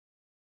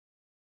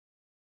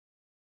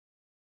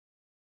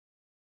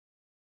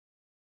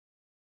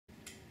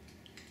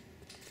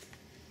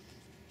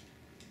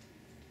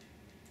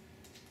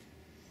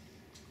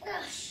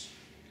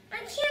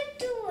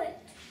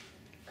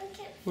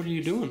What are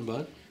you doing,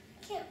 bud?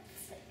 I can't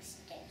fix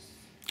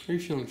this. Are you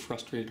feeling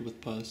frustrated with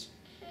Buzz?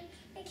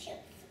 I can't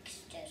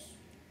fix this.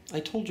 I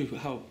told you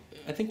how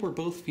I think we're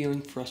both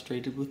feeling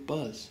frustrated with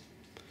Buzz.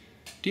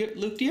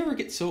 Luke, do you ever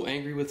get so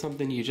angry with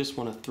something you just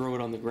want to throw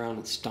it on the ground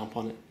and stomp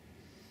on it?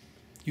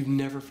 You've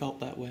never felt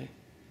that way?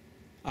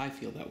 I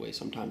feel that way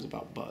sometimes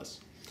about Buzz.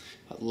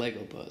 About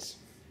Lego Buzz.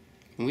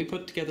 When we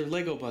put together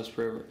Lego Buzz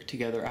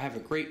together, I have a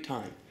great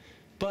time.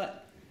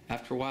 But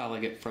after a while I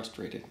get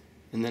frustrated.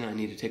 And then I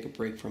need to take a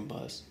break from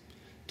Buzz.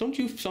 Don't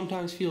you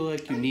sometimes feel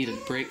like you need a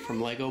break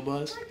from Lego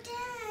Buzz? But Dad,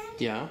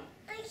 Yeah?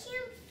 I can't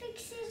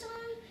fix his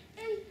arm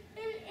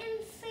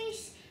and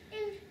face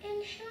and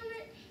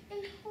helmet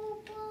and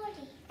whole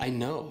body. I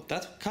know.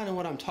 That's kind of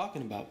what I'm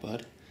talking about,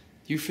 bud.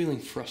 You're feeling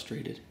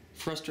frustrated.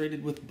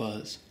 Frustrated with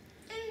Buzz.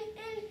 And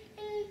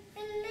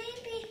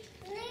maybe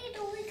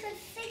later we could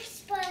fix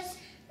Buzz.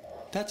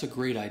 That's a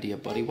great idea,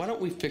 buddy. Why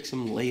don't we fix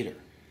him later?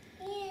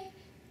 Yeah.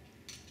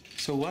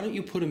 So why don't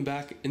you put him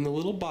back in the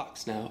little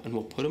box now, and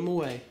we'll put him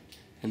away.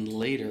 And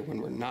later,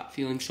 when we're not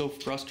feeling so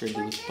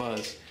frustrated with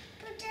Buzz...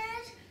 But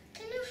Dad,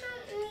 can you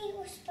help me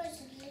with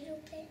Buzz a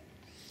little bit?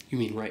 You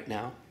mean right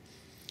now?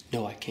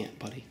 No, I can't,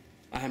 buddy.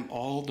 I'm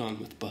all done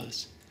with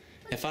Buzz.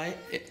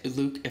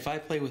 Luke, if I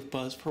play with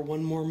Buzz for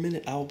one more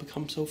minute, I will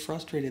become so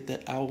frustrated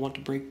that I will want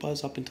to break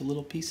Buzz up into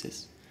little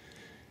pieces.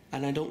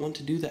 And I don't want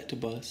to do that to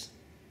Buzz.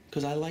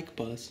 Because I like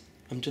Buzz.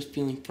 I'm just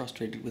feeling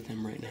frustrated with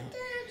him right now.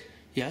 Dad,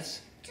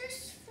 Yes?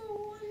 just for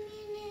 1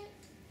 minute.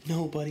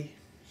 No, buddy.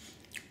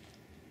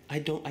 I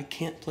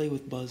can't play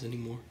with Buzz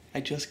anymore. I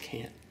just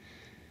can't.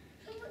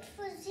 How about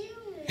for 0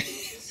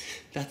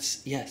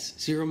 minutes? Yes,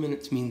 0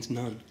 minutes means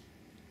none.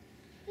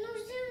 No, 0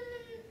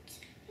 minutes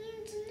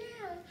means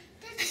now.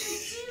 That's not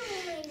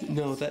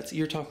 0 minutes. No,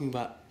 you're talking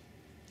about,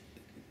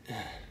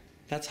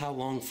 that's how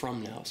long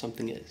from now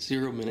something is.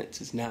 0 minutes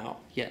is now,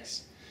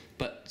 yes.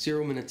 But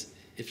 0 minutes,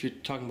 if you're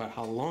talking about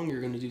how long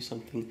you're going to do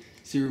something,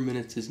 0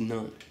 minutes is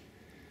none.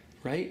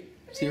 Right?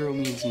 0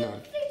 means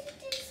none.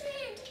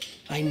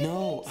 I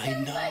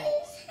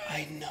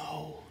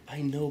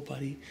know,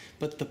 buddy.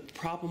 But the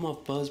problem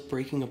of Buzz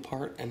breaking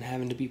apart and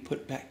having to be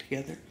put back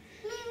together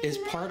is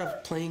part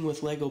of playing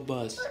with Lego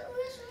Buzz. But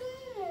where's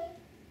Mama?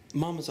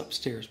 Mama's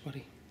upstairs,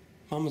 buddy.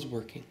 Mama's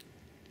working.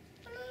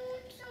 But I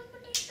want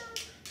somebody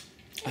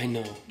to... I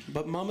know,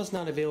 but Mama's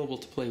not available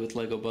to play with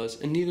Lego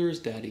Buzz, and neither is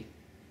Daddy.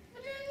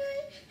 But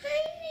I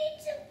need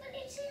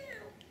somebody to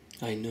help.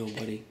 I know,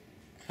 buddy.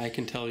 I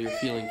can tell you're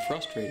feeling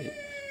frustrated.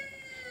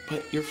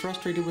 But you're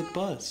frustrated with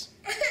Buzz.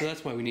 So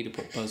that's why we need to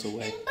put Buzz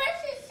away. And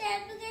Buzz is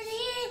sad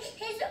because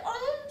his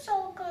arms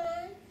are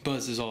gone.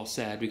 Buzz is all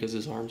sad because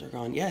his arms are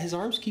gone. Yeah, his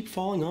arms keep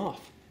falling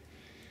off.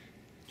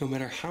 No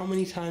matter how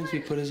many times we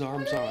put his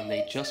arms on,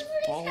 they just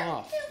fall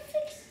off.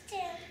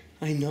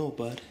 I know,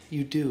 bud.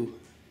 You do.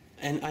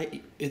 And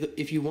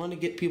if you want to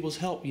get people's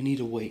help, you need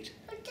to wait.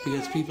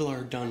 Because people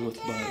are done with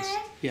Buzz.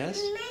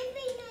 Yes? Maybe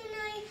then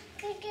I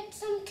could get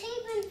some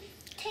tape and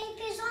tape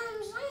his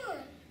arms on.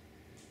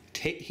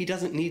 He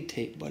doesn't need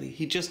tape, buddy.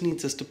 He just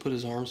needs us to put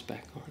his arms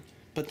back on.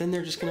 But then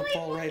they're just going to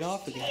fall right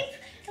off again.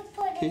 To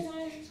put his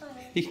arms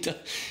on.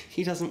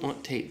 He doesn't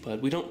want tape,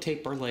 bud. We don't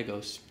tape our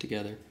Legos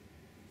together.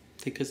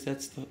 Because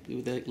that's the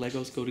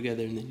Legos go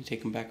together and then you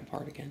take them back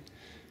apart again.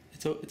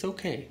 It's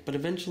okay. But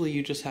eventually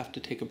you just have to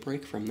take a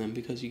break from them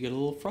because you get a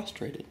little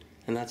frustrated.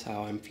 And that's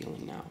how I'm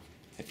feeling now.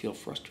 I feel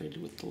frustrated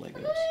with the Legos.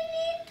 But I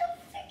need to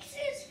fix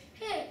his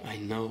head. I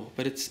know,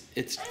 but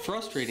it's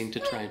frustrating to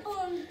try and...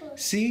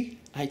 See?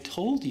 I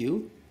told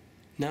you.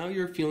 Now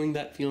you're feeling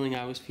that feeling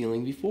I was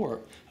feeling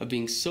before, of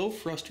being so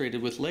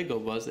frustrated with Lego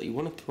Buzz that you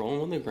want to throw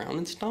him on the ground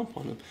and stomp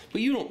on him.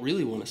 But you don't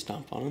really want to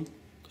stomp on him,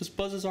 because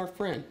Buzz is our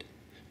friend.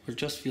 We're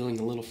just feeling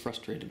a little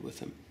frustrated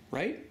with him,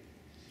 right?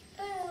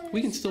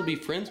 We can still be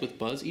friends with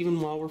Buzz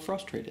even while we're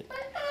frustrated. But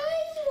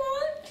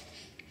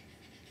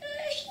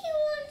he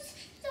wants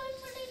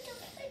somebody to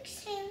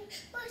fix him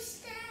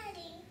with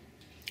Daddy.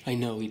 I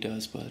know he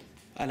does, bud.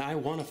 And I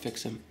want to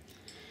fix him.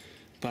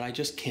 But I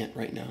just can't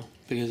right now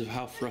because of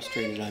how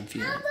frustrated I'm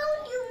feeling. How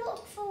about you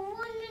work for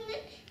 1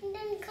 minute and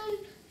then come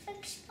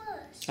fix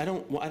Buzz? I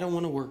don't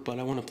want to work, bud.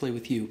 I want to play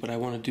with you, but I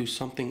want to do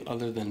something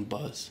other than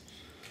Buzz.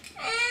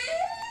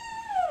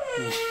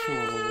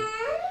 Oh,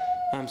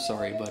 I'm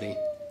sorry, buddy.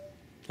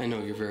 I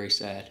know you're very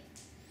sad.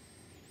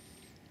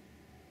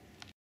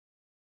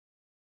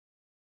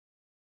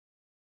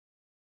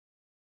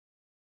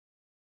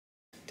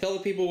 Tell the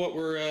people what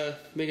we're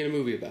making a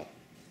movie about.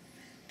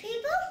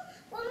 People,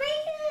 we're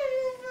making a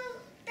movie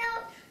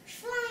about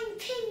flying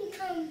ping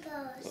pong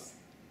balls.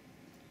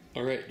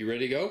 All right, you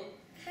ready to go?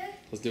 Huh?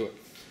 Let's do it.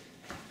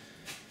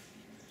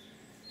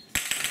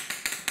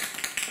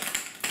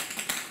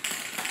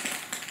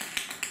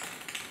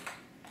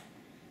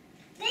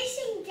 They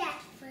think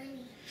that's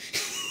funny.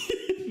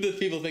 The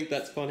people think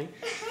that's funny?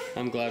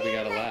 I'm glad we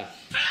got a laugh.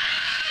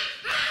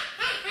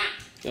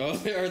 Oh,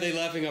 are they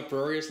laughing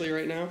uproariously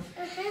right now?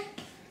 Uh-huh.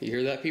 You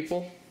hear that,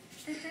 people?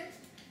 Uh-huh.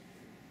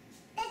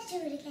 Let's do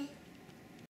it again.